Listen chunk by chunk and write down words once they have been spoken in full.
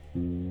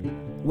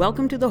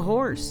Welcome to The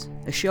Horse,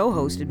 a show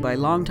hosted by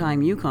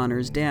longtime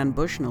Yukoners Dan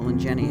Bushnell and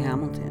Jenny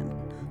Hamilton.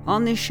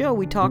 On this show,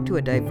 we talk to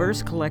a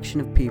diverse collection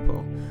of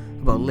people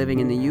about living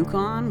in the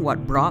Yukon,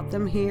 what brought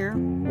them here,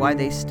 why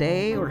they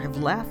stay or have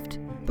left,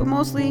 but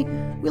mostly,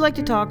 we like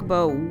to talk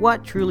about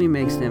what truly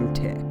makes them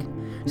tick.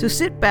 So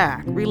sit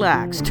back,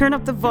 relax, turn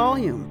up the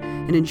volume,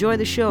 and enjoy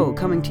the show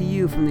coming to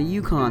you from the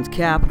Yukon's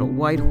capital,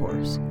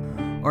 Whitehorse,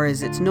 or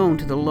as it's known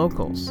to the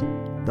locals,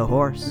 The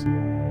Horse.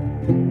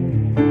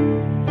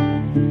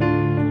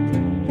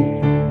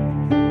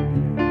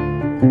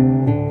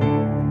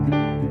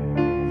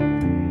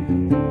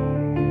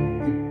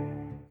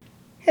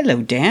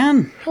 Hello,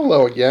 Dan.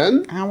 Hello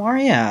again. How are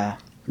ya?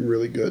 I'm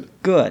really good.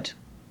 Good.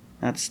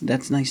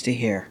 That's nice to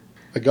hear.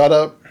 I got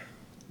up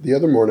the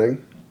other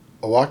morning,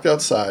 I walked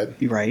outside,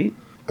 Right?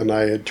 and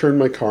I had turned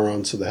my car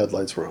on so the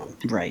headlights were on.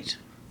 Right.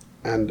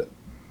 And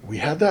we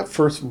had that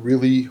first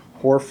really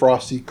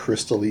hoarfrosty,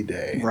 crystal-y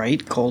day.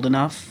 Right? Cold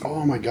enough?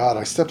 Oh my God,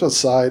 I stepped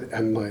outside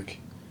and like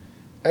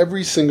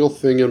every single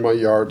thing in my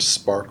yard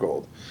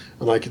sparkled.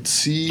 And I could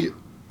see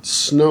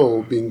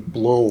snow being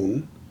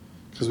blown,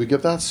 because we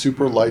get that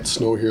super light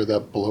snow here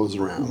that blows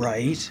around.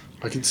 Right.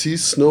 I could see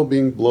snow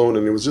being blown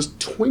and it was just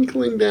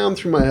twinkling down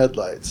through my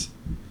headlights.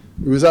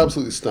 It was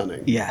absolutely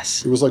stunning.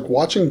 Yes. It was like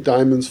watching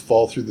diamonds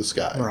fall through the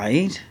sky.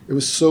 Right? It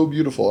was so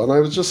beautiful. And I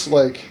was just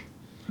like,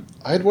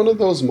 I had one of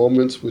those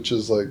moments which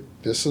is like,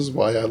 this is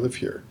why I live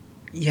here.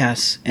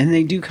 Yes. And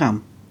they do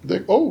come.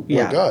 Oh,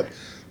 Yeah. my God.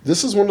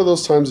 This is one of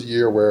those times of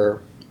year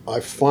where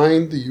I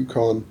find the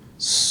Yukon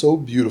so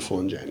beautiful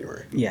in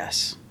January.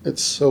 Yes.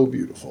 It's so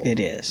beautiful. It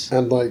is.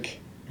 And like...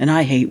 And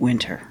I hate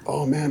winter.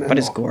 Oh, man. But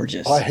it's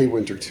gorgeous. I hate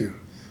winter, too.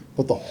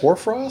 But the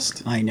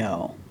hoarfrost... I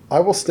know. I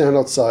will stand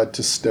outside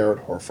to stare at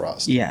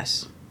hoarfrost.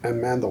 Yes.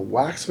 And man, the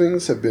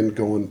waxwings have been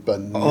going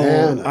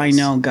bananas. Oh, I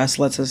know. Gus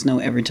lets us know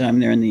every time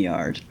they're in the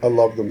yard. I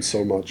love them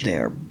so much.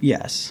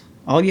 Yes.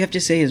 All you have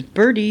to say is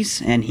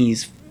birdies, and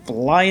he's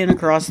flying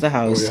across the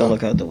house to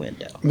look out the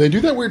window. And they do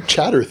that weird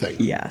chatter thing.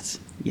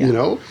 Yes. Yeah. You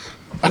know?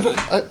 I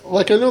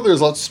know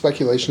there's lots of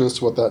speculation as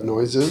to what that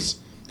noise is.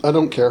 I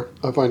don't care.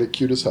 I find it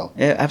cute as hell.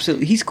 Yeah,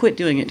 absolutely. He's quit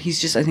doing it.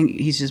 I think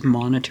he's just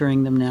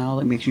monitoring them now,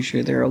 like making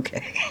sure they're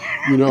okay.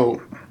 You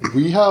know,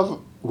 we have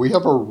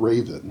a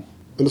raven,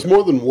 and it's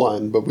more than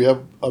one, but we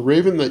have a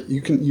raven that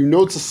you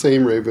know it's the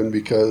same raven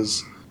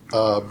because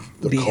of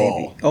the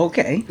call.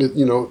 Okay.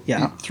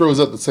 It throws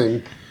out the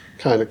same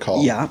kind of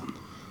call. Yeah.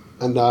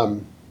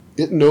 And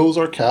it knows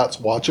our cats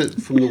watch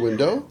it from the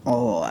window.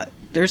 Oh,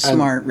 they're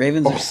smart.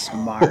 Ravens are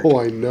smart. Oh,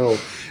 I know.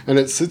 And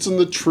it sits in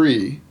the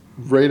tree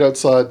right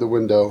outside the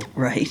window.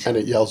 Right. And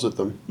it yells at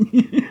them.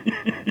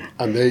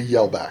 And they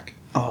yell back.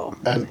 Oh.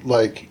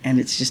 And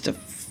it's just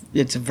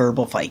it's a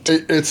verbal fight.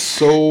 It's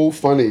so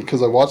funny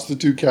because I watched the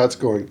two cats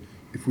going,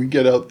 if we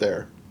get out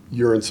there,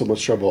 you're in so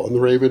much trouble. And the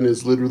raven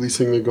is literally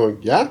sitting there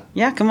going, yeah?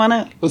 Yeah, come on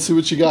out. Let's see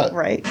what you got.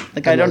 Right.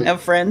 Like, I don't have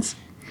friends.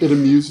 It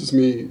amuses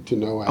me to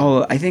no end.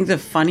 Oh, I think the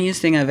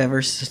funniest thing I've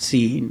ever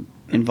seen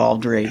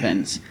involved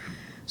ravens.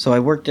 So I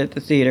worked at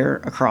the theater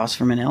across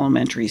from an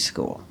elementary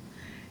school.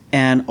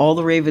 And all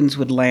the ravens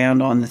would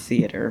land on the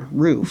theater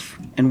roof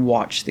and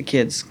watch the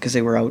kids because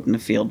they were out in the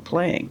field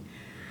playing.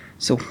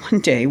 So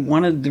one day,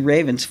 one of the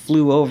ravens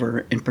flew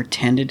over and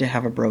pretended to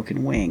have a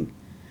broken wing.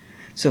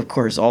 So, of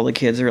course, all the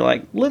kids are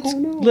like,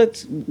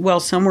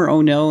 some were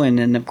oh no, and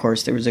then, of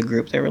course, there was a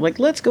group that were like,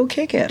 let's go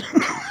kick it.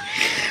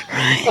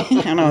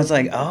 Right? And I was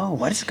like, oh,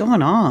 what's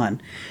going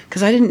on?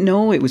 Because I didn't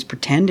know it was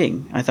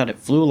pretending. I thought it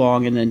flew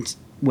along and then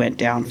went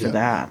down for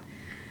that.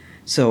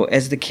 So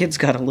as the kids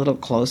got a little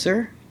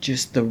closer,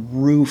 just the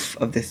roof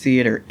of the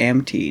theater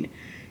emptied,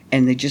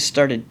 and they just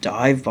started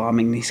dive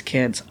bombing these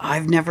kids.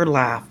 I've never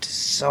laughed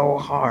so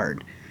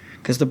hard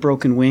because the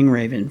broken wing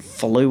raven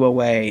flew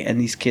away,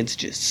 and these kids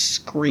just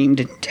screamed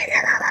in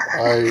terror.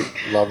 I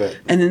love it.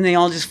 And then they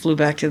all just flew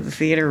back to the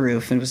theater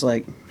roof, and it was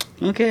like,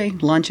 okay,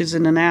 lunch is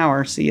in an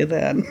hour. See you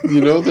then. You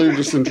know, they're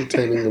just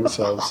entertaining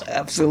themselves.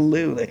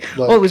 Absolutely.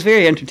 It was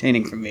very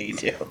entertaining for me,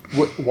 too.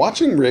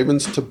 Watching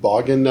ravens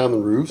toboggan down the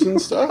roofs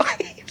and stuff.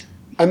 Right.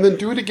 And then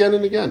do it again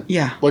and again.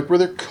 Yeah. Like where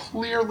they're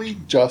clearly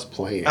just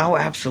playing. Oh,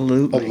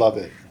 absolutely. I love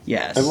it.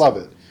 Yes. I love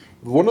it.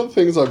 One of the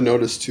things I've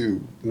noticed,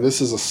 too, and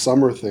this is a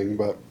summer thing,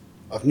 but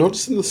I've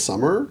noticed in the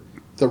summer,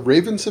 the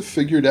ravens have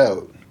figured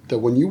out that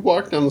when you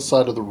walk down the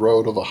side of the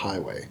road of a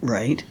highway,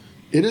 right,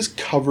 it is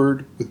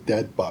covered with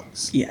dead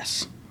bugs.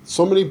 Yes.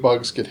 So many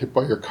bugs get hit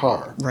by your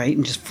car. Right,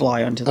 and just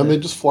fly onto And they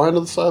just fly onto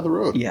the side of the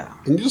road. Yeah.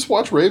 And you just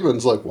watch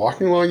ravens, like,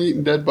 walking along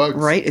eating dead bugs.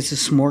 Right, it's a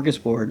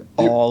smorgasbord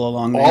all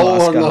along the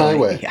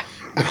highway. Yeah.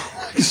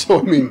 So,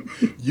 I mean,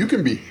 you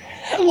can be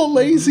hella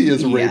lazy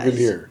as a raven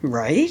here.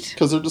 Right?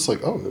 Because they're just like,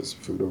 oh, there's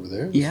food over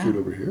there, there's food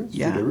over here, there's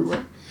food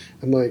everywhere.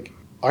 And, like,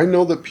 I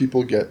know that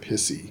people get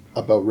pissy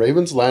about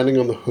ravens landing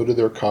on the hood of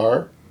their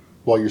car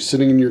while you're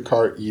sitting in your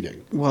car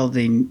eating. Well,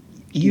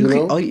 you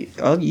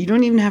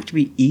don't even have to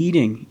be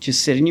eating.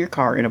 Just sit in your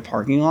car in a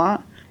parking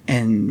lot,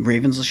 and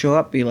ravens will show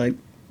up, be like,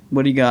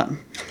 what do you got?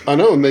 I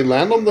know, and they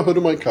land on the hood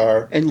of my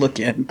car. And look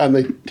in. And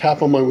they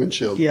tap on my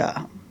windshield.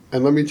 Yeah.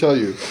 And let me tell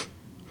you,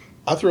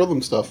 I throw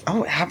them stuff.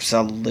 Oh,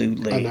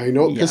 absolutely. And I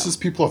know it Yeah. pisses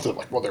people off. They're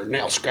like, well, their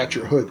nails scratch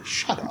your hood.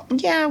 Shut up.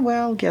 Yeah,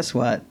 well, guess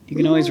what? You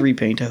can always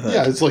repaint a hood.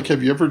 Yeah, it's like,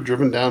 have you ever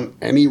driven down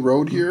any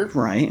road here?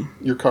 Right.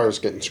 Your car is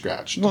getting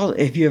scratched. Well,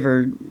 if you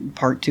ever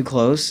park too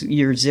close,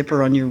 your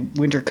zipper on your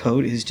winter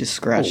coat is just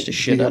scratched the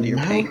shit out of your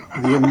paint.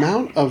 The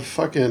amount of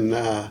fucking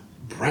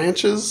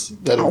branches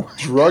that have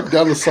dragged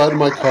down the side of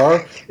my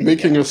car,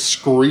 making a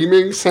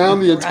screaming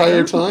sound the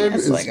entire time,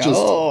 It's is like, just...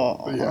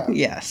 yeah.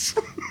 yes.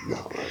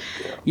 No,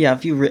 yeah. Yeah,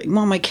 if you...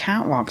 well, my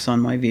cat walks on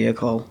my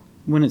vehicle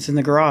when it's in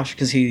the garage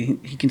because he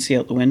can see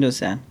out the windows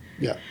then.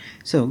 Yeah.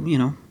 So,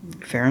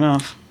 fair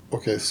enough.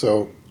 Okay,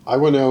 so I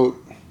went out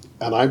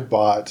and I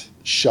bought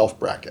shelf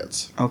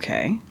brackets.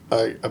 Okay.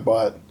 I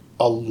bought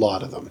a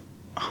lot of them.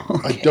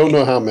 Okay. I don't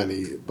know how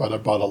many, but I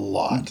bought a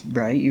lot.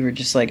 Right? You were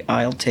just like,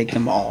 I'll take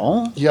them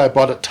all? Yeah, I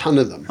bought a ton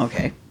of them.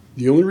 Okay.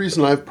 The only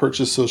reason I've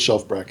purchased those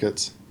shelf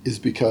brackets is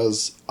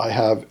because I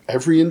have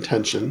every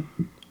intention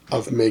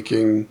of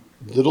making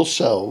little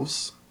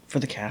shelves For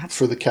the cats?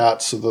 for the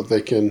cats so that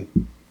they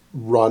can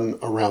run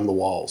around the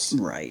walls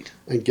Right.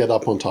 and get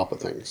up on top of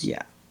things.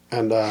 Yeah.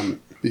 And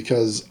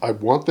because I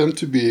want them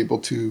to be able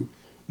to,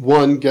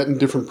 one, get in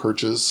different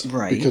perches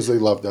Right. because they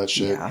love that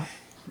shit. Yeah.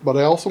 But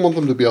I also want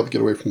them to be able to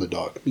get away from the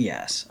dog.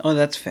 Yes. Oh,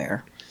 that's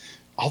fair.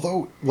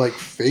 Although, like,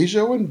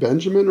 Feijo and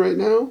Benjamin right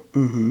now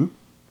Mm-hmm.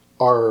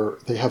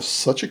 they have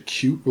such a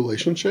cute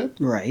relationship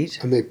Right.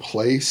 and they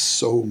play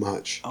so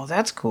much. Oh,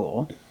 that's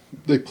cool.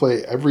 They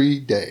play every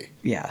day.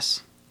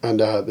 Yes. And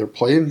their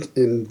play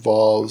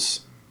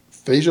involves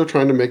Feijo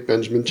trying to make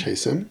Benjamin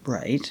chase him.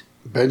 Right.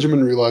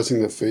 Benjamin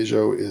realizing that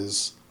Feijo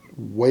is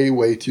way,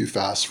 way too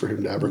fast for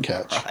him to ever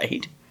catch.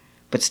 Right.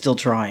 But still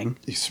trying.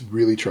 He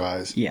really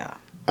tries. Yeah.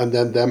 And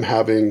then them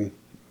having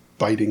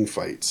biting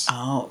fights.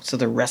 Oh, so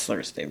they're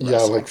wrestlers. They wrestle. Yeah,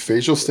 like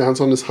Feijo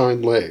stands on his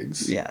hind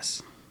legs.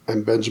 Yes.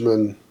 And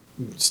Benjamin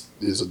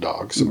is a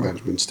dog, so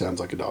Benjamin stands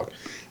like a dog.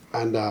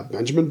 And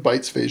Benjamin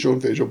bites Feijo,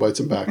 and Feijo bites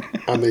him back.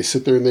 And they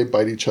sit there and they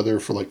bite each other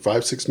for like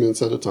 5-6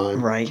 minutes at a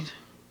time. Right.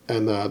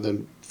 And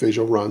then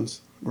Feijo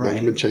runs. Right.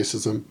 Benjamin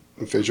chases him.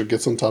 And Feijo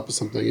gets on top of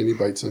something and he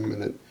bites him.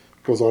 And it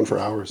goes on for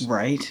hours.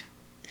 Right.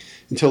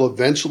 Until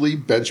eventually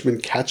Benjamin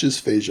catches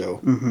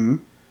Feijo Mm-hmm.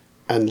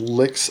 and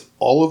licks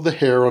all of the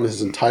hair on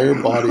his entire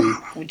body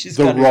Which is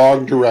the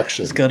wrong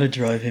direction. It's got to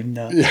drive him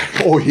nuts. Yeah.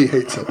 Oh, he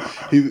hates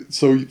it.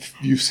 So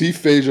you see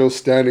Feijo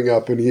standing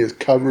up and he is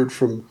covered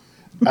from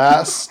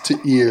ass to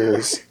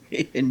ears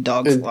And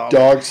dog and slobber.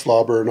 dog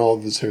slobber and all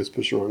of his hair is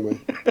pushed the wrong way.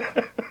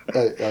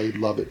 I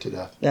love it to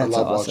death. That's I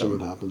love awesome.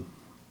 watching it happen.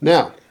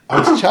 Now, I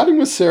was chatting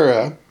with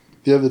Sarah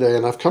the other day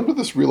and I've come to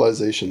this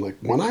realization, like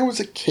when I was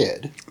a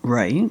kid,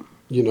 Right.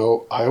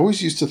 I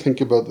always used to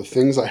think about the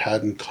things I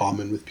had in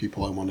common with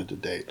people I wanted to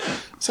date.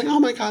 It's like, oh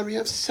my God, we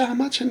have so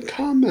much in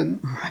common.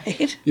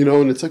 Right.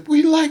 And it's like,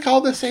 we like all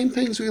the same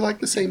things. We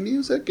like the same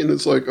music. And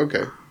it's like,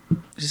 okay,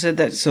 You said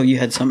that so you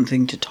had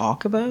something to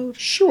talk about?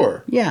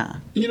 sure. Yeah.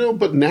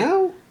 But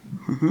now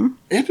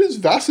it is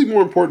vastly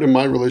more important in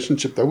my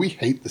relationship that we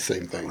hate the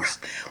same things.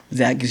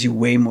 That gives you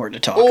way more to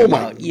talk Oh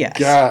about. my Yes.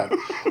 God.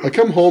 I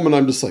come home and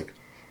I'm just like,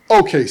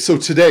 okay, so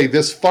today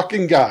this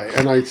fucking guy,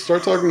 and I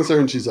start talking to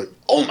Sarah and she's like,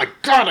 oh my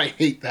God, I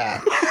hate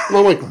that. And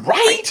I'm like,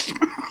 right?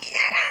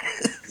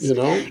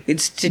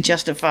 It's to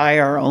justify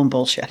our own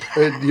bullshit.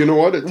 And you know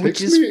what? It Which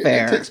takes is me.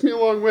 fair. It takes me a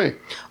long way.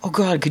 Oh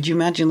God, could you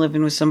imagine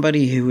living with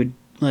somebody who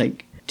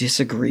would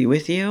disagree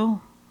with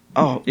you?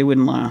 Oh, it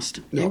wouldn't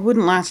last. No. It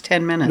wouldn't last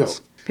 10 No,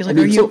 minutes. Be like,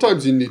 are you?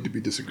 sometimes you need to be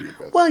disagreed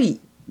with.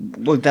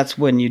 Well, that's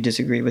when you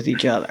disagree with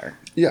each other.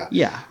 Yeah,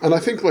 Yeah. And I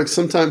think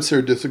sometimes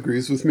Sarah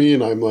disagrees with me,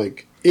 and I'm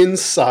like,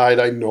 inside,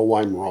 I know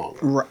I'm wrong,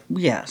 Right.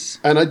 Yes.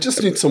 and I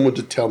just need someone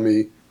to tell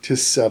me to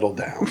settle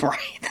down. Right.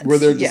 Where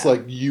they're just yeah.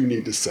 like, you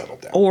need to settle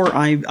down. Or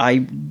I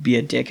be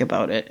a dick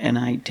about it and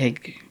I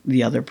take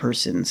the other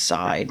person's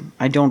side.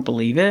 I don't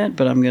believe it,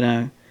 but I'm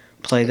gonna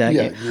play that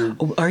Yeah, game.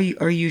 Oh, are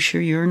you sure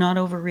you're not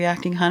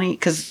overreacting, honey?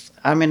 Because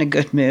I'm in a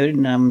good mood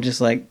and I'm just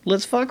like,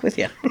 let's fuck with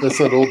you. That's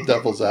that old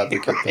devil's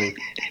advocate thing.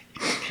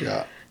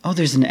 Yeah. Oh,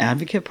 there's an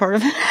advocate part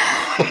of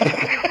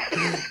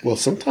it, Well,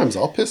 sometimes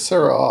I'll piss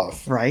Sarah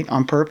off. right?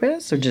 On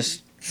purpose or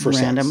just For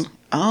random? sex.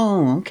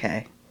 Oh,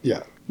 okay.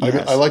 Yeah.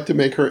 Yes. I like to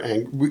make her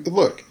angry.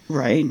 Look,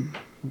 Right.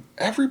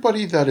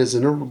 everybody that is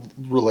in a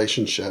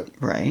relationship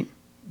Right.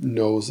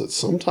 knows that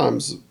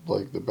sometimes,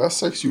 the best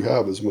sex you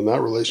have is when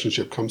that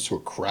relationship comes to a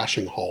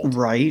crashing halt.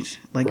 Right.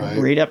 Like Right.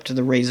 right up to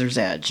the razor's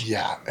edge.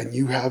 Yeah, and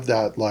you have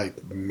that,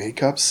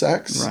 makeup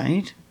sex.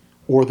 Right.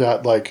 Or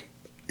that,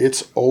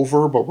 it's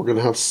over, but we're going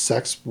to have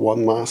sex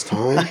one last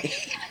time.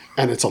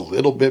 And it's a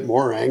little bit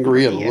more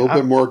angry and a little Yeah.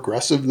 bit more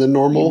aggressive than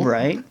normal.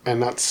 Right.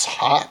 And that's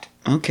hot.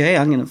 Okay,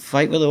 I'm gonna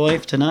fight with a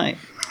wife tonight.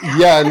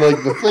 Yeah, and,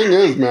 the thing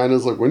is, man,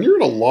 is, when you're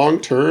in a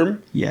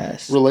long-term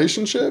Yes.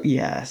 relationship,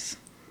 Yes.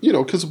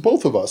 because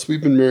both of us,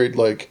 we've been married,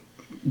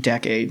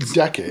 Decades.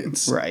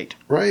 decades. Right.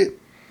 Right?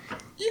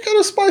 You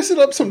gotta spice it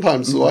up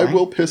sometimes. So I Right.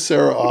 will piss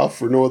Sarah off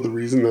for no other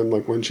reason than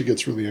when she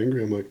gets really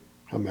angry. I'm like,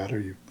 how mad are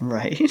you?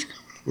 Right.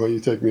 Why don't you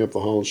take me up the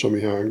hall and show me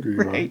how angry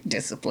you are? Right.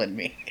 Discipline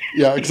me.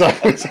 Yeah,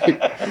 exactly. It's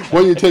like, why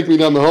don't you take me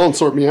down the hall and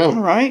sort me out?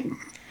 All right.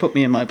 Put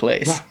me in my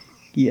place.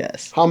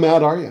 Yes. How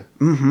mad are you?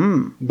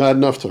 Mm-hmm. Mad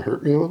enough to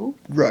hurt me a little?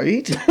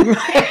 Right.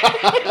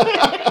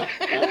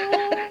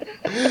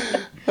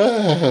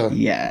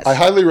 Yes. I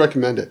highly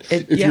recommend it.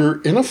 If yeah.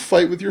 you're in a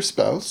fight with your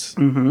spouse,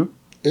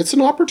 it's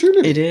an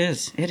opportunity. It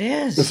is. It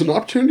is. It's an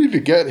opportunity to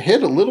get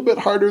hit a little bit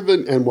harder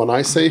than, and when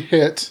I say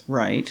hit,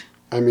 Right.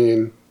 I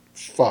mean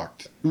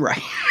fucked.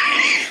 Right.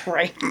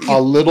 Right.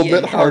 A little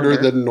bit harder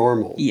than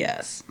normal.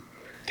 Yes.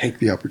 Take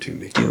the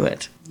opportunity. Do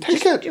it.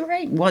 Take it. You're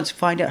right. Once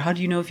find out, how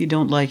do you know if you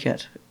don't like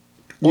it?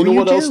 You know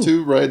what do? else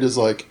too, right? Is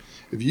like,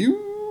 if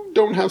you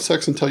don't have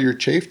sex until you're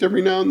chafed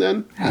every now and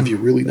then, have you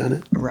really done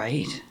it?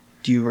 Right.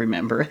 Do you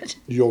remember it?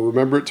 You'll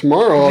remember it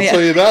tomorrow, I'll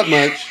tell you that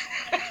much.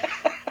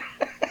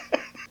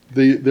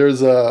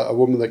 There's a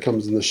woman that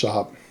comes in the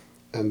shop,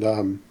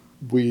 and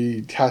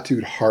we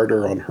tattooed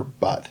harder on her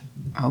butt,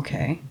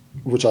 Okay.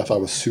 which I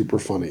thought was super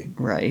funny.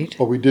 Right.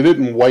 But we did it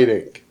in white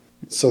ink,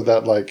 so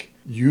that like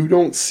you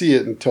don't see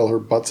it until her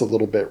butt's a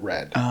little bit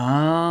red.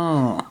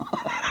 Oh.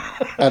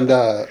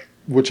 And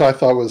which I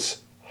thought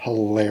was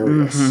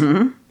hilarious.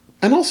 Mm-hmm.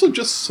 And also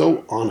just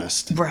so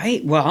honest.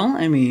 Right. Well,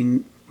 I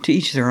mean, to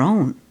each their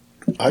own.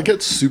 I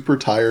get super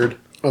tired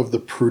of the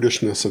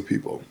prudishness of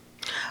people.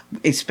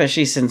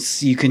 Especially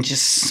since you can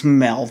just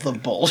smell the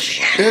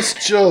bullshit.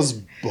 It's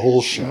just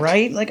bullshit.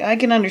 Right? Like, I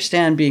can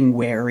understand being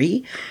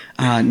wary,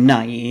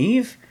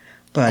 naive,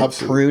 but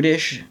Absolutely.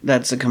 prudish,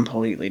 that's a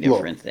completely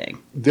different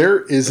thing.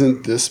 There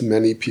isn't this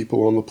many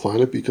people on the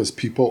planet because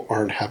people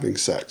aren't having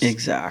sex.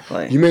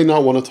 Exactly. You may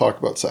not want to talk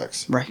about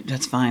sex. Right,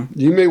 that's fine.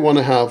 You may want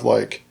to have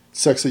like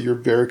sex that you're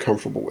very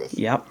comfortable with.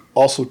 Yep,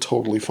 Also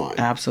totally fine.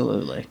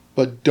 absolutely.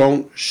 But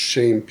don't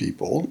shame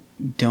people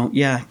Don't,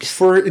 yeah.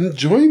 for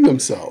enjoying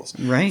themselves.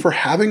 Right. For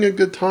having a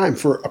good time.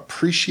 For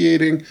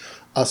appreciating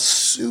a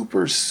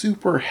super,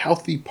 super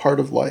healthy part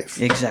of life.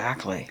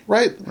 Exactly.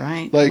 Right?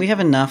 Right. Like, we have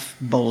enough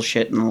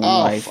bullshit in oh,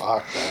 life.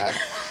 fuck that.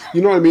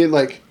 You know what I mean?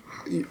 Like,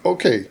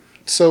 okay,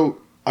 so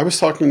I was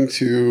talking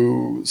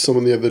to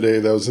someone the other day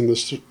that was in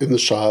the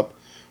shop.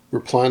 We're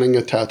planning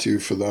a tattoo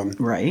for them.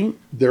 Right.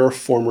 They're a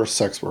former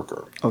sex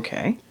worker.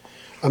 Okay.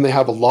 And they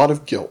have a lot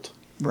of guilt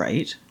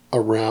Right.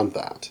 around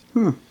that.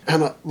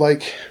 And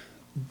like,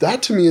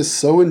 that to me is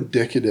so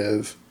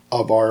indicative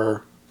of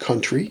our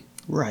country,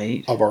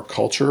 Right. of our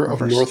culture,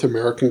 of our North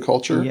American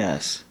culture.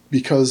 Yes.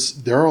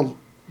 Because there are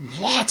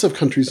lots of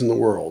countries in the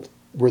world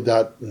where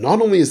that,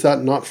 not only is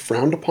that not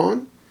frowned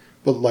upon,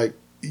 but like,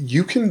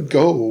 you can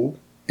go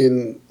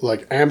in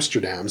like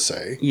Amsterdam,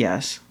 say,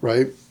 Yes.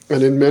 right?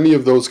 And in many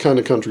of those kind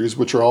of countries,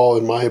 which are all,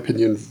 in my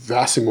opinion,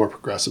 vastly more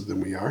progressive than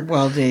we are,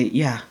 Well,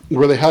 yeah.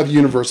 where they have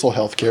universal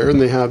health care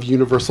and they have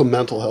universal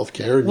mental health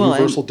care and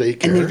universal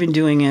daycare. And they've been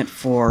doing it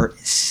for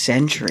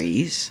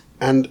centuries.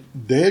 And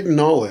they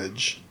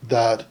acknowledge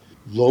that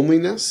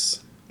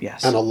loneliness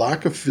Yes. and a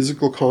lack of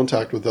physical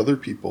contact with other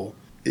people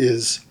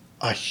is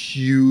a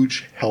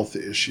huge health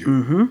issue.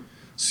 Mm-hmm.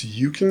 So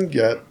you can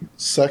get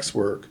sex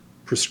work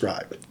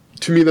prescribed.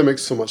 To me, that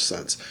makes so much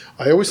sense.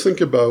 I always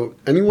think about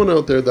anyone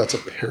out there that's a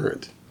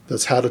parent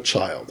that's had a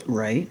child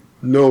Right.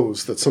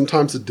 knows that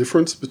sometimes the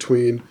difference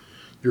between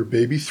your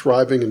baby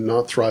thriving and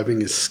not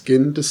thriving is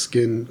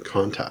skin-to-skin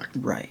contact.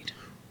 Right.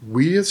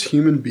 We as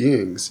human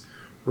beings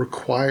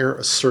require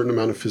a certain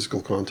amount of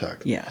physical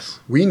contact. Yes.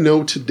 We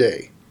know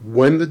today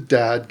when the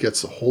dad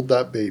gets to hold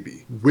that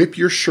baby, whip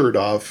your shirt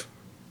off,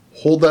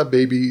 hold that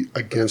baby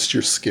against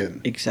your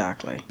skin,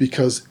 Exactly.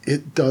 because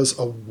it does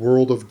a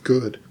world of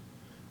good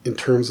in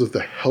terms of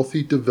the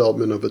healthy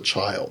development of a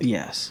child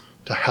Yes.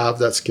 to have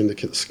that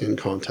skin-to-skin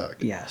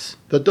contact. Yes.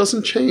 That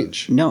doesn't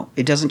change. No,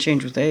 it doesn't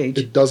change with age.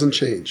 It doesn't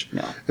change.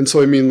 No. And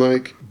so, I mean,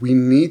 like, we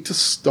need to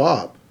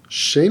stop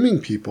shaming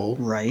people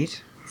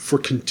Right. for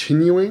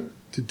continuing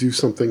to do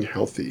something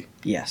healthy.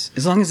 Yes.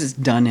 As long as it's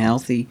done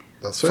healthy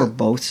That's for it.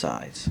 both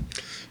sides.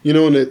 You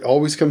know, and it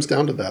always comes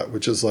down to that,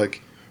 which is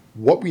like,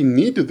 what we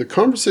need to, the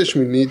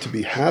conversation we need to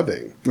be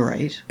having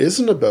Right.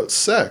 isn't about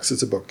sex,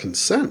 it's about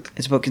consent.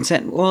 It's about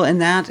consent. Well,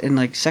 and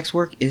like sex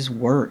work is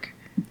work.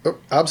 Oh,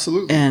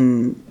 absolutely.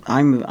 And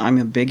I'm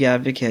a big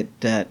advocate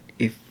that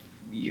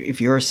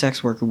if you're a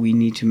sex worker, we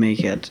need to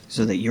make it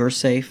so that you're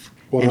safe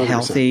 100%. and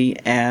healthy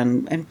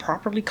and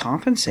properly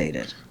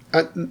compensated.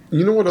 And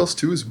you know what else,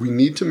 too, is we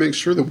need to make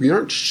sure that we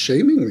aren't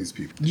shaming these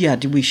people. Yeah,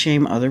 do we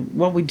shame other...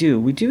 Well, we do.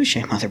 We do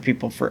shame other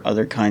people for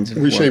other kinds of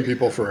We work. shame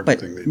people for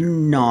But everything they do.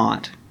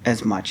 not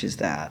as much as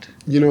that.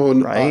 You know,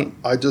 and Right.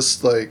 I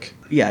just like,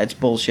 Yeah, it's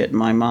bullshit in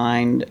my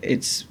mind.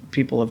 It's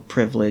people of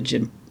privilege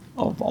and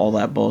of all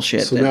that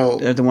bullshit. So now-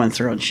 they're the ones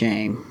throwing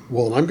shame.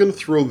 well, and I'm going to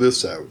throw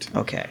this out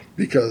Okay.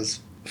 because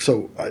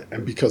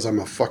I'm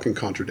a fucking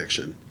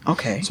contradiction.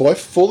 Okay. So I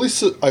fully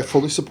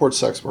support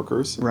sex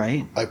workers.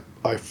 Right.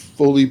 I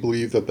fully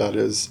believe that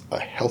is a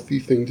healthy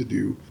thing to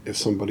do if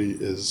somebody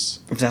is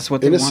If that's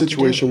what they in a want to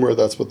situation do. where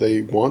that's what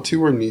they want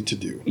to or need to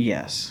do.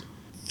 Yes.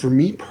 For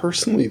me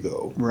personally,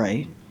 though,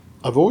 Right.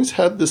 I've always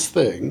had this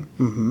thing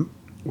Mm-hmm.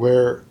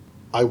 where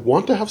I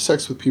want to have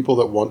sex with people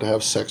that want to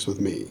have sex with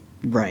me.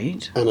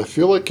 Right. And I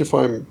feel like if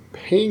I'm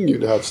paying you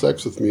to have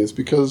sex with me, it's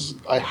because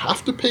I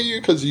have to pay you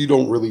because you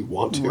don't really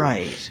want to.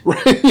 Right.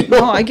 Right? You know?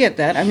 No, I get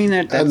that. I mean,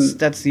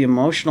 that's the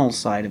emotional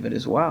side of it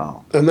as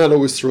well. And that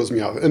always throws me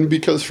off. And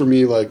because for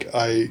me, like,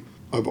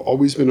 I've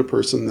always been a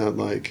person that,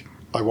 like,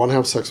 I want to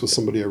have sex with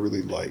somebody I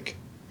really like.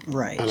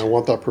 Right. And I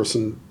want that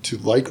person to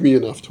like me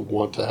enough to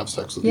want to have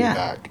sex with me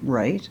back.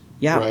 Right.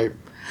 Yeah. Right?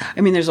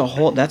 I mean, that's a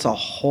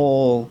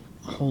whole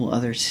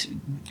other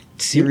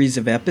series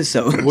of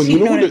episodes. Well, you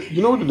know what it is,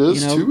 you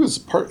know? too, is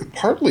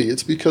partly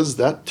it's because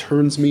that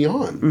turns me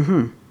on.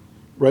 Mm-hmm.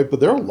 Right? But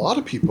there are a lot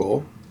of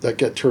people that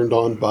get turned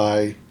on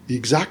by the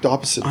exact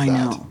opposite of that.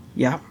 I know.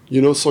 Yeah.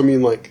 You know, so I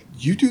mean, like,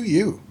 you do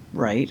you.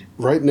 Right.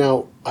 Right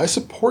now, I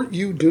support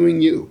you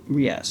doing you.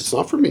 Yes. It's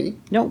not for me.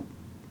 No.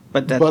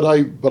 But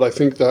I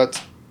think that's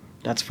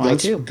fine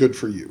that's too. good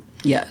for you.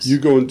 Yes. You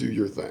go and do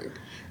your thing.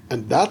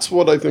 And that's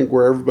what I think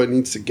where everybody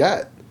needs to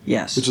get.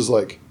 Yes. Which is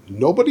like,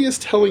 nobody is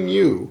telling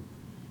you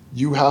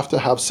you have to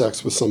have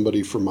sex with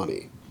somebody for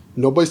money.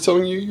 Nobody's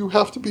telling you you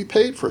have to be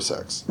paid for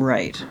sex.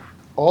 Right.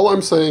 All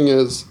I'm saying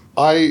is,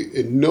 I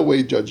in no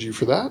way judge you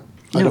for that.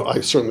 No.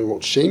 I certainly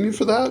won't shame you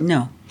for that.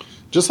 No.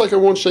 Just like I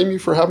won't shame you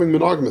for having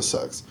monogamous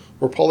sex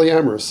or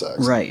polyamorous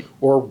sex. Right.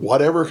 Or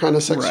whatever kind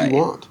of sex Right. you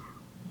want.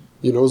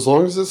 You know, as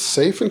long as it's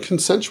safe and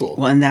consensual.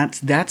 Well, and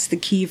that's the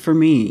key for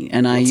me.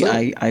 And That's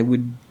I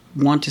would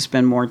want to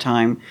spend more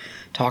time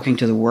talking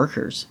to the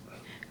workers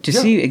to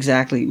see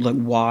exactly like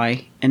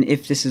why and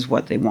if this is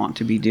what they want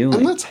to be doing.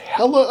 And that's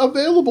hella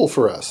available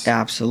for us.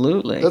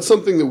 Absolutely. That's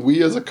something that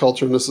we as a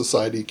culture and a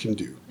society can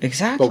do.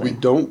 Exactly. But we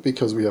don't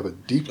because we have a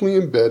deeply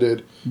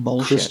embedded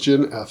Bullshit.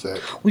 Christian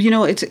ethic. Well, you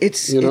know, it's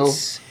You know?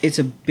 it's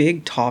a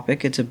big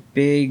topic. It's a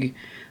big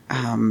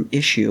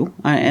issue,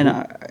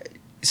 and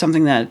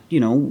something that, you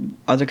know,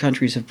 other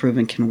countries have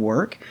proven can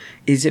work.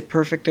 Is it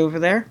perfect over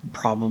there?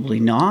 Probably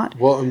not.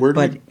 Well, and where do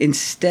but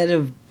instead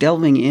of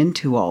delving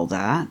into all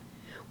that,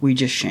 we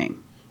just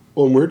shame.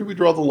 Well, and where do we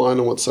draw the line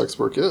on what sex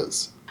work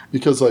is?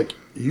 Because, like,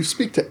 you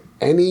speak to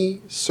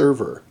any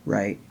server,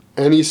 Right.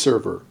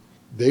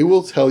 they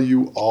will tell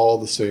you all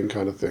the same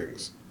kind of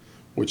things,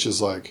 which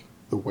is like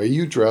the way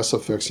you dress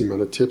affects the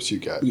amount of tips you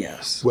get.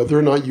 Yes. Whether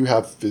or not you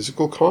have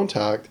physical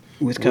contact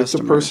With the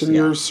customers, person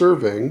yeah. you're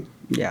serving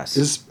Yes.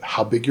 is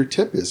how big your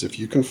tip is. If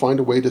you can find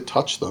a way to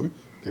touch them,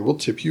 they will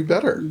tip you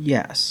better.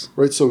 Yes.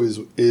 Right? So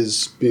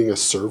is being a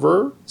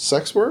server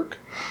sex work?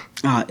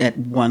 At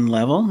one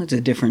level, it's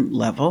a different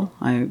level.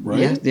 Right.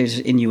 Yeah, there's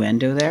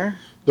innuendo there.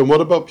 Then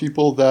what about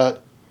people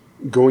that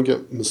go and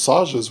get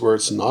massages where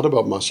it's not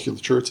about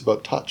musculature, it's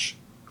about touch?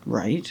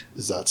 Right.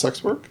 Is that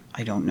sex work?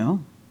 I don't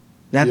know.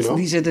 That's You know?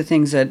 These are the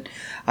things that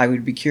I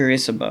would be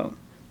curious about,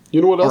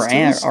 You know what else? or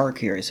is? are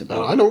curious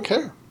about. I don't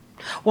care.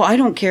 Well, I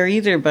don't care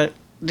either, but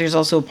there's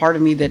also a part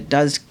of me that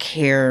does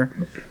care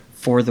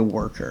for the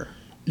worker.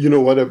 You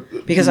know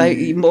what? Because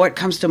what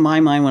comes to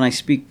my mind when I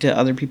speak to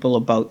other people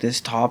about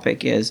this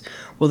topic is,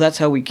 well, that's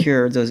how we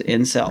cure those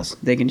incels.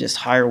 They can just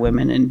hire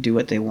women and do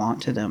what they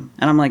want to them.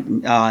 And I'm like,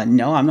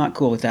 no, I'm not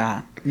cool with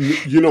that.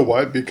 You know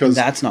what? Because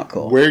That's not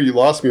cool. Where you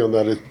lost me on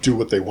that is do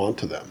what they want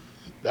to them.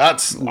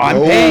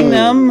 I'm paying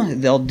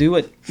them. They'll do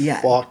it.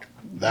 Yeah. Fuck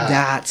that.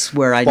 That's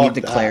where I Fuck need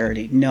the that.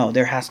 clarity. No,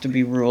 there has to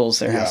be rules.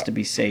 There has Yeah. to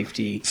be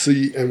safety.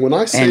 See, and when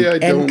I say I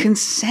don't, and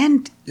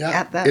consent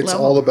at that it's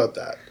level. all about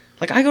that.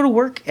 Like, I go to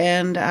work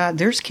and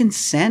there's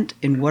consent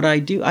in what I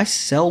do. I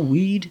sell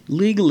weed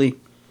legally,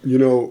 You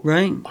know,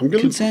 right?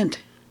 Consent.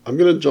 I'm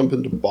gonna jump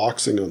into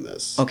boxing on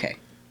this. Okay.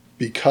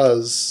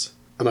 Because,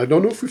 and I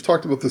don't know if we've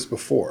talked about this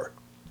before.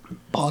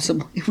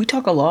 Possibly. We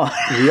talk a lot.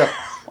 Yeah.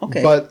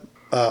 Okay. But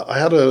I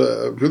had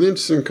a really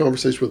interesting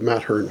conversation with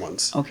Matt Hearn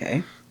once,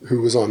 Okay.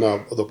 who was on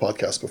the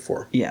podcast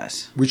before.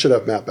 Yes. We should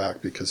have Matt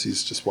back because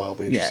he's just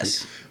wildly interesting.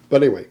 Yes.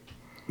 But anyway,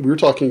 we were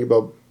talking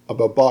about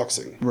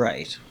boxing,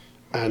 Right.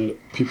 and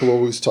people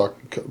always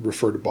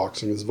refer to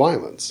boxing as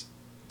violence.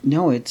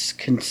 No, it's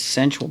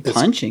consensual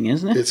punching,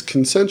 isn't it? It's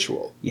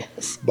consensual.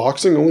 Yes.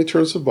 Boxing only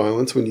turns to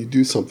violence when you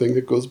do something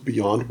that goes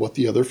beyond what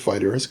the other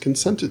fighter has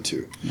consented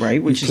to.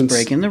 Right, which is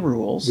breaking the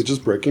rules. Which is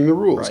breaking the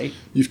rules. Right.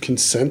 You've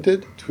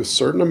consented to a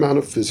certain amount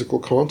of physical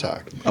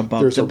contact.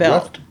 Above the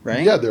belt,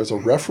 right? Yeah, there's a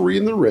referee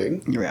in the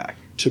ring Right.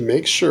 to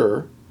make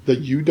sure that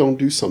you don't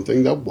do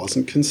something that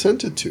wasn't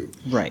consented to.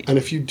 Right. And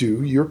if you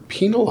do, you're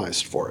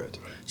penalized for it.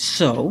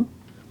 So,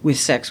 with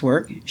sex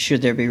work,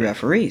 should there be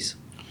referees?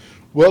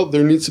 Well,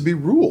 there needs to be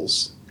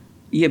rules.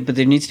 Yeah, but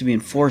there needs to be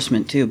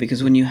enforcement too,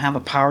 because when you have a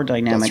power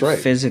dynamic That's right.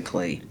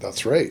 physically,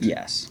 That's right.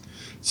 yes,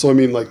 So, I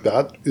mean, like,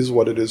 that is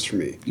what it is for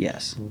me.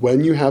 yes,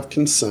 When you have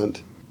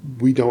consent,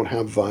 we don't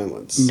have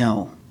violence.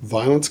 no,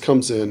 Violence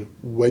comes in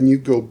when you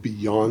go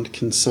beyond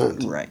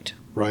consent, right,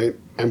 right?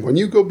 And when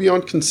you go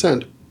beyond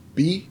consent,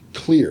 be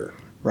clear.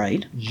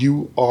 right,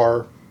 You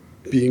are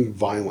being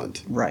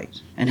violent.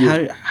 right. And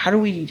Yeah. how do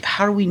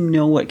we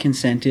know what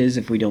consent is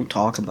if we don't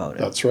talk about it?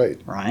 That's right.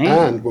 Right.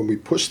 And when we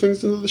push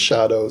things into the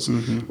shadows,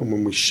 and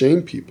when we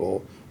shame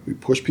people, we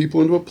push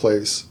people into a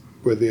place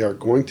where they are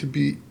going to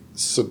be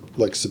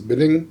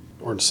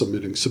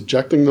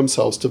subjecting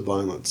themselves to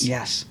violence.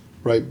 Yes,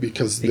 right?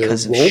 Because there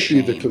Because of won't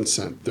be the shame.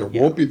 consent. There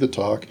won't be the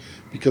talk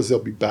because they'll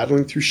be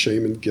battling through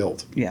shame and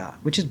guilt. Yeah,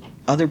 which is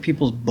other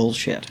people's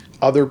bullshit.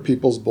 Other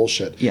people's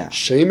bullshit. Yeah.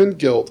 Shame and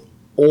guilt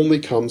only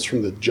comes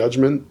from the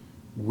judgment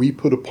we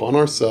put upon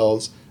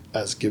ourselves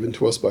as given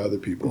to us by other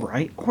people.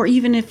 Right? Or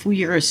even if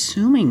we are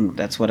assuming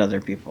that's what other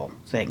people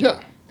think.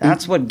 Yeah.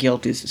 That's what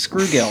guilt is.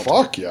 Screw guilt.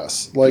 Fuck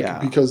yes. Like, Yeah.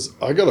 because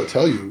I gotta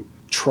tell you,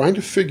 trying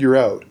to figure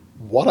out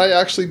what I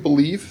actually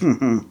believe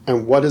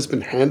and what has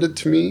been handed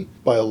to me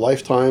by a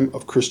lifetime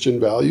of Christian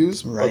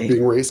values, Right. of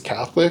being raised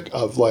Catholic,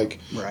 of like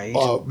Right.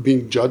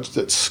 being judged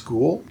at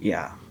school.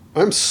 Yeah.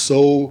 I'm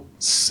so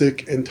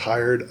sick and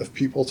tired of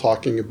people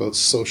talking about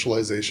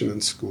socialization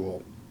in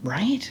school,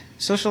 Right?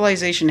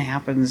 Socialization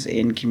happens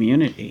in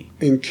community.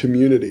 in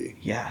community.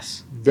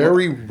 Yes.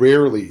 Very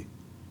rarely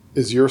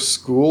is your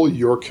school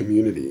your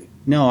community.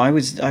 No, I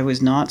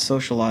was not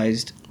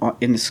socialized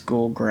in the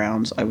school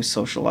grounds. I was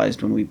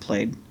socialized when we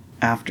played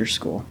after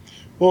school.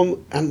 Well,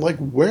 and like,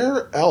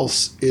 where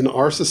else in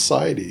our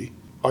society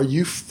are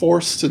you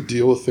forced to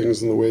deal with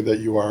things in the way that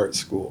you are at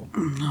school?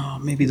 Oh,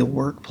 maybe the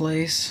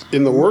workplace.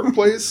 In the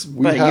workplace,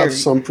 we But have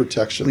some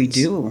protections. We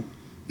do.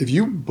 If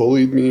you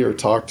bullied me or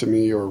talked to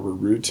me or were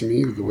rude to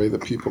me the way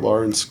that people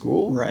are in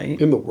school, Right.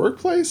 in the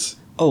workplace,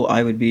 Oh,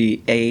 I would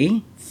be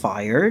A,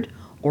 fired,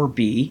 or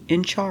B,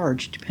 in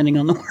charge, depending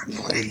on the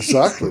workplace.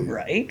 Exactly.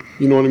 Right?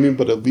 you know what I mean?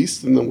 But at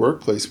least in the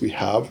workplace, we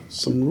have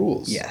some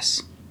rules.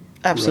 Yes.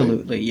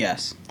 Absolutely,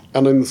 yes.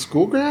 And in the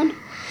school ground,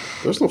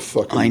 there's no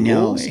fucking I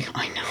know. rules.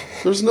 I know.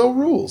 There's no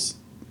rules.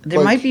 There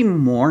Like- might be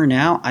more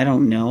now. I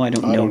don't know. I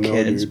don't know don't know,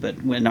 kids, dude.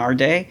 but in our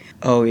day,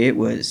 oh, it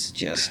was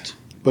just.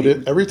 But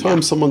every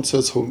time someone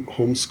says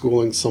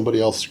homeschooling,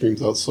 somebody else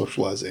screams out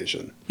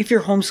socialization. If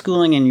you're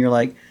homeschooling and you're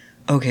like,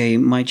 okay,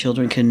 my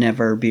children can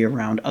never be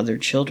around other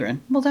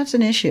children, well, that's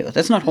an issue.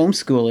 That's not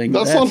homeschooling.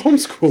 That's not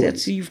homeschooling.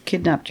 That's you've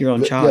kidnapped your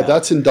own child. Yeah,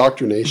 that's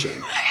indoctrination.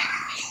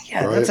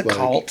 Yeah, right? that's a Like,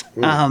 cult.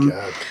 oh my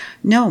God.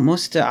 No,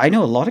 most I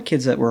know a lot of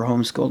kids that were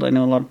homeschooled. I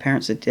know a lot of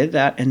parents that did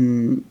that,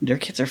 and their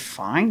kids are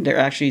fine. They're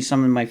actually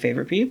some of my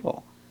favorite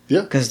people.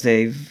 Yeah. Because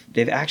they've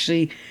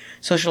actually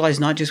socialized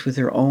not just with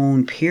their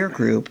own peer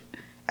group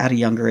at a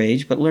younger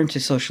age, but learned to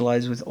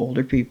socialize with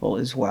older people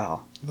as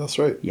well. That's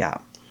right. Yeah,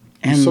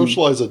 You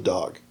socialize a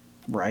dog.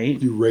 right.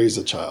 You raise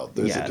a child.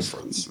 There's a Yes.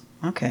 difference.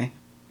 Okay,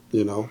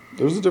 You know,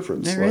 there's a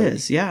difference. there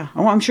is. Yeah.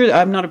 Oh, I'm sure.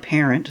 I'm not a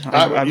parent.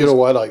 You know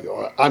what?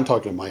 I'm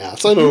talking my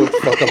ass. I know what the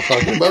fuck I'm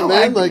talking about,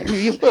 man. Like,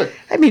 look,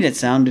 I mean, it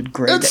sounded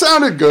great. it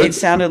sounded good. It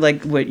sounded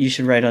like what you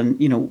should write on.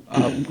 You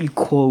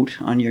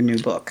quote on your new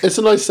book. It's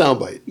a nice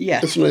soundbite.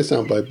 Yes. It's a nice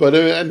soundbite. But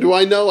do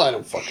I know? I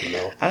don't fucking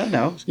know. I don't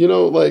know. You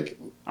know, like,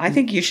 I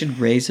think you should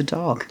raise a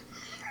dog.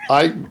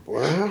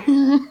 well,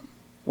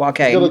 Well,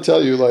 okay. I gotta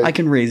tell you, like, I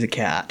can raise a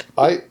cat.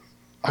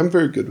 I'm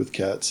very good with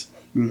cats.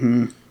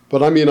 Mm-hmm.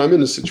 But I mean, I'm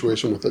in a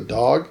situation with a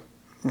dog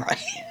Right.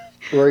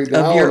 right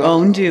now. Of your and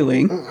own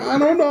doing. I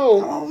don't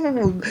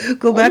know.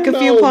 Go back a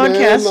don't few know, man,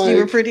 podcasts. You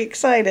were like- pretty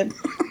excited.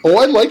 Oh,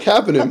 I like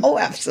having him. Oh,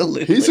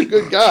 absolutely. He's a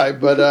good guy,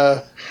 but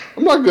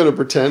I'm not going to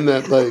pretend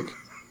that like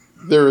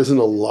there isn't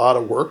a lot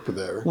of work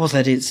there. Well,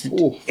 that is.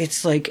 Ooh.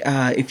 It's like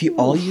if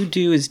all you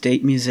do is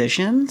date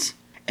musicians,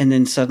 and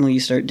then suddenly you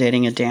start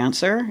dating a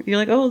dancer, you're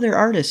like, oh, they're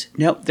artists.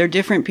 Nope, they're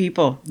different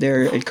people.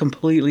 They're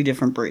completely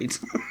different breeds.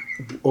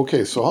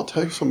 Okay, so I'll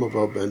tell you something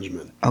about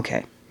Benjamin.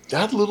 Okay.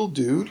 That little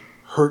dude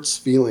hurts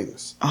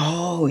feelings.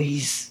 Oh,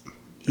 he's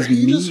He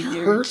mean. just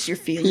hurts your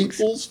feelings.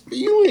 people's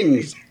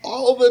feelings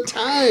all the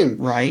time.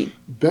 Right.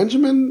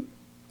 Benjamin,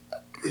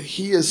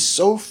 he is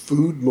so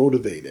food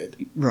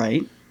motivated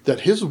Right. that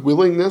his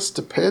willingness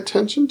to pay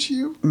attention to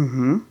you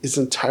Mm-hmm. is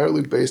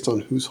entirely based on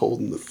who's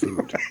holding the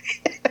food.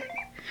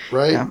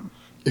 Right? Yeah.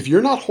 If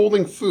you're not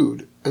holding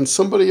food and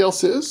somebody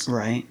else is,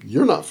 Right.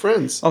 you're not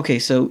friends. Okay,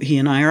 so he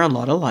and I are a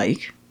lot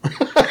alike.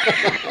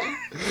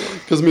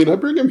 Because, I mean, I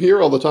bring him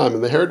here all the time,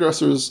 and the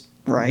hairdressers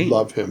Right.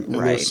 love him. And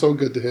they're Right. so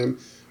good to him,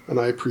 and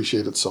I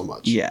appreciate it so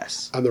much.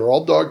 Yes. And they're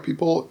all dog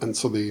people, and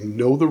so they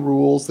know the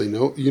rules. They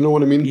know, you know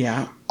what I mean?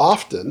 Yeah.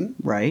 Often,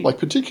 Right. like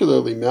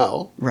particularly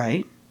Mel,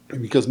 Right.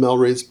 because Mel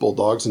raised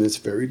bulldogs, and it's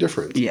very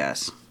different.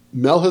 Yes.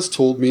 Mel has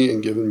told me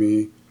and given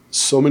me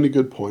so many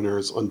good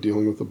pointers on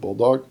dealing with a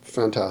bulldog.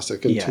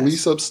 Fantastic. And Yes.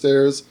 Talise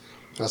upstairs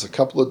has a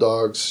couple of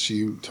dogs.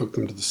 She took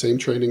them to the same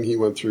training he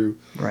went through.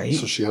 Right.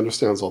 So she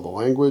understands all the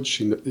language.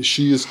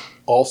 She has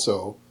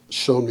also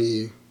shown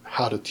me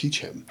how to teach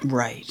him,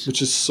 Right.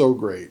 which is so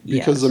great.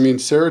 Because, Yes. I mean,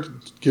 Sarah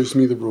gives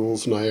me the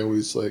rules, and I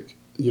always, like,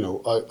 you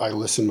know, I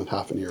listen with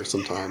half an ear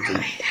sometimes.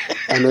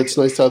 And it's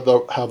nice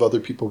to have other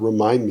people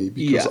remind me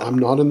because Yeah. I'm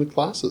not in the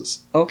classes.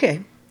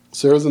 Okay.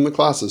 Sarah's in the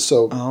classes.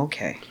 So,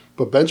 Okay.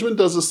 but Benjamin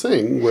does this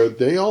thing where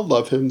they all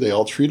love him. They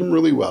all treat him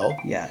really well.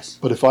 Yes.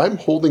 But if I'm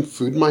holding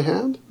food in my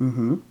hand,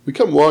 Mm-hmm. we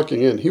come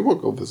walking in. He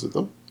won't go visit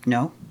them.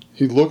 No.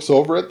 He looks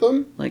over at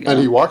them Like, and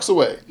he walks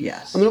away.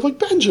 Yes. And they're like,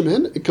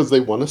 Benjamin, because they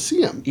want to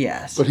see him.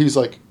 Yes. But he's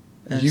like,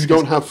 That's you 'cause-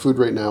 don't have food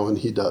right now, and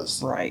he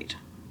does. Right.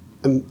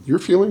 And your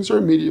feelings are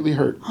immediately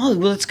hurt. Oh,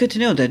 well, it's good to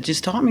know. That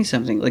just taught me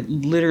something. Like,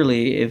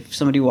 literally, if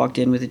somebody walked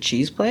in with a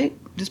cheese plate,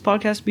 this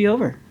podcast would be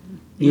over.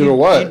 You know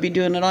what? You'd be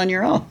doing it on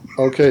your own.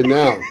 Okay,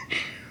 now,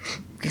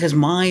 Because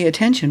my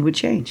attention would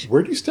change.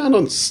 where do you stand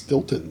on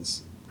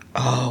Stiltons?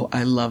 Oh,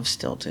 I love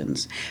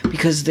Stiltons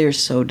because they're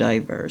so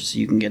diverse.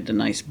 You can get the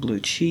nice blue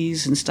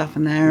cheese and stuff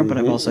in there, but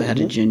I've also had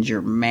a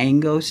ginger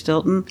mango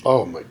Stilton.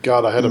 Oh my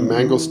God, I had a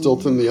mango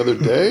Stilton the other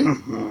day.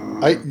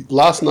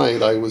 Last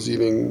night I was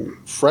eating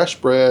fresh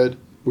bread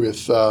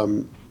with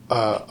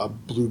a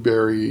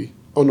blueberry.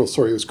 Oh no,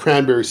 sorry, it was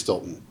cranberry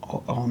Stilton.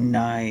 Oh,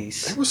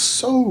 nice. It was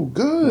so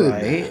good,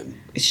 Right? man.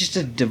 It's just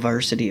a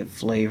diversity of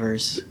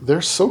flavors,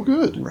 They're so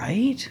good.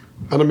 right?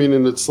 And I mean,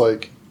 and it's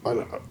like,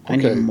 I I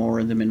need more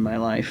of them in my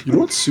life. You know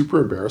what's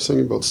super embarrassing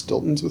about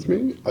Stiltons with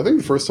me? I think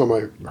the first time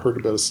I heard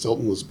about a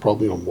Stilton was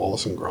probably on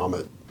Wallace and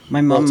Gromit. My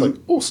Well, mom, it's like,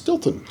 oh,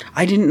 Stilton.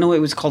 I didn't know it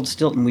was called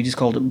Stilton. We just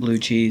called it blue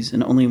cheese,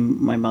 and only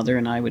my mother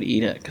and I would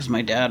eat it because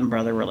my dad and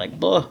brother were like,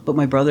 "Buh." But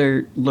my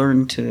brother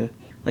learned to,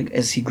 like,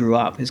 as he grew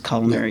up, his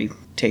culinary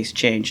taste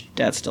changed.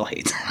 Dad still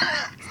hates it.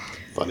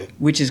 Funny.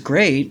 Which is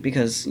great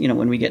because, you know,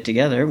 when we get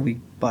together, we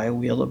buy a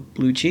wheel of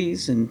blue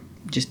cheese and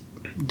just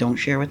don't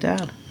share with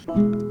Dad.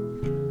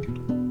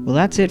 Well,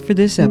 that's it for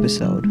this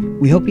episode.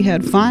 We hope you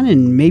had fun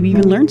and maybe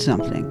even learned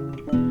something.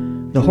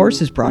 The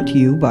Horse is brought to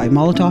you by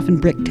Molotov and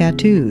Brick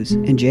Tattoos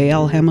and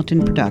J.L.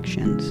 Hamilton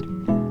Productions.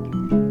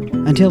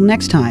 Until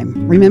next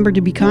time, remember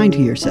to be kind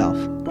to yourself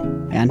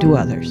and to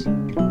others.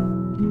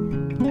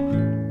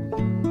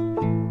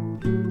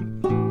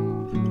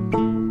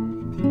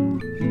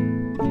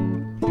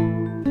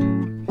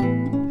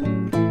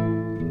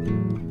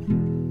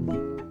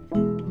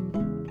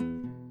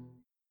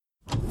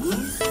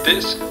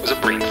 This was a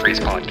Brain Freeze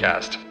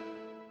podcast.